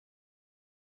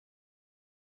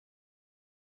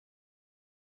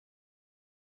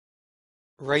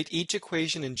Write each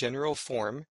equation in general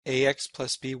form, ax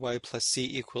plus by plus c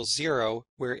equals 0,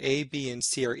 where a, b, and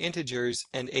c are integers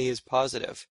and a is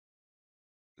positive.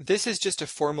 This is just a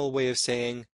formal way of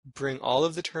saying, bring all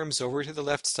of the terms over to the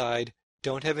left side,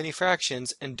 don't have any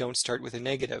fractions, and don't start with a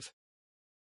negative.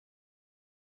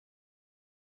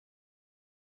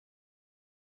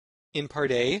 In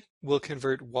part A, we'll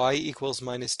convert y equals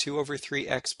minus 2 over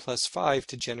 3x plus 5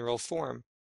 to general form.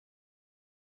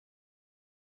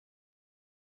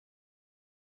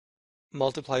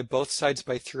 Multiply both sides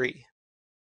by 3.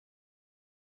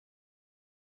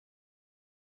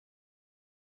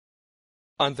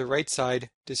 On the right side,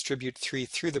 distribute 3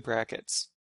 through the brackets.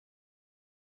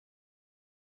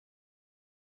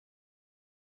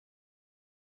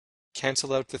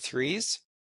 Cancel out the 3's.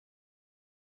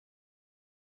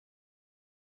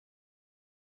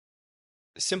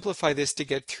 Simplify this to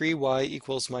get 3y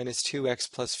equals minus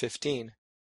 2x plus 15.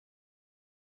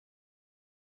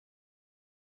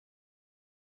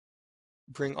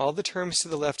 Bring all the terms to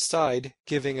the left side,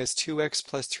 giving us 2x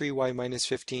plus 3y minus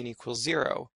 15 equals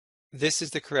 0. This is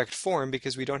the correct form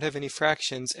because we don't have any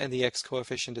fractions and the x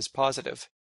coefficient is positive.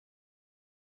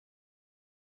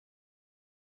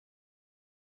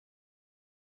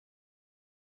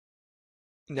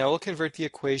 Now we'll convert the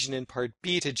equation in part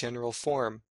B to general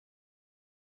form.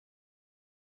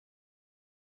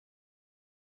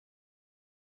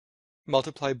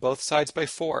 Multiply both sides by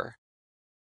 4.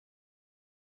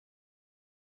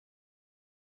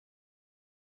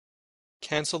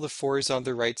 Cancel the 4's on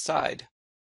the right side.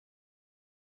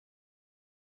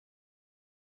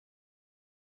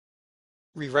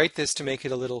 Rewrite this to make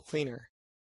it a little cleaner.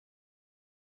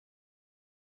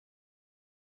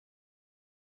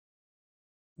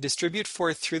 Distribute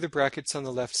 4 through the brackets on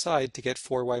the left side to get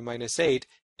 4y minus 8,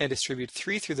 and distribute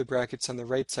 3 through the brackets on the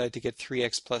right side to get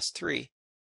 3x plus 3.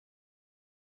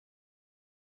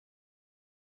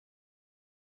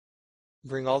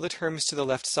 Bring all the terms to the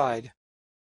left side.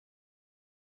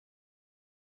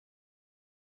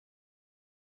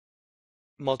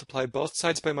 Multiply both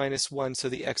sides by minus 1 so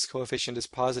the x coefficient is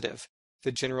positive.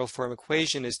 The general form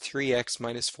equation is 3x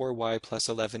minus 4y plus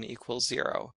 11 equals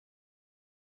 0.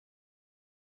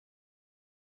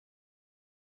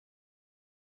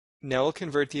 Now we'll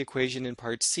convert the equation in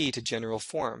part C to general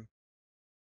form.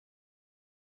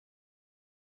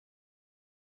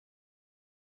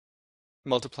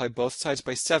 Multiply both sides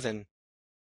by 7.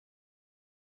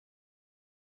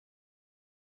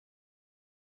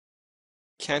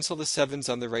 Cancel the 7's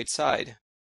on the right side.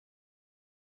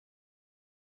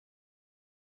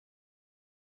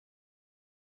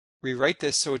 Rewrite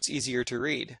this so it's easier to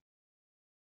read.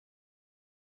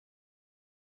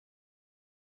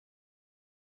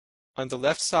 On the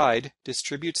left side,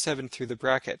 distribute 7 through the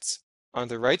brackets. On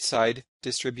the right side,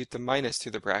 distribute the minus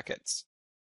through the brackets.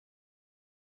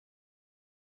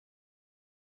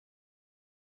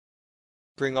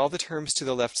 Bring all the terms to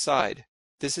the left side.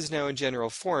 This is now in general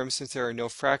form since there are no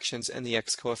fractions and the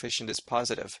x coefficient is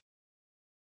positive.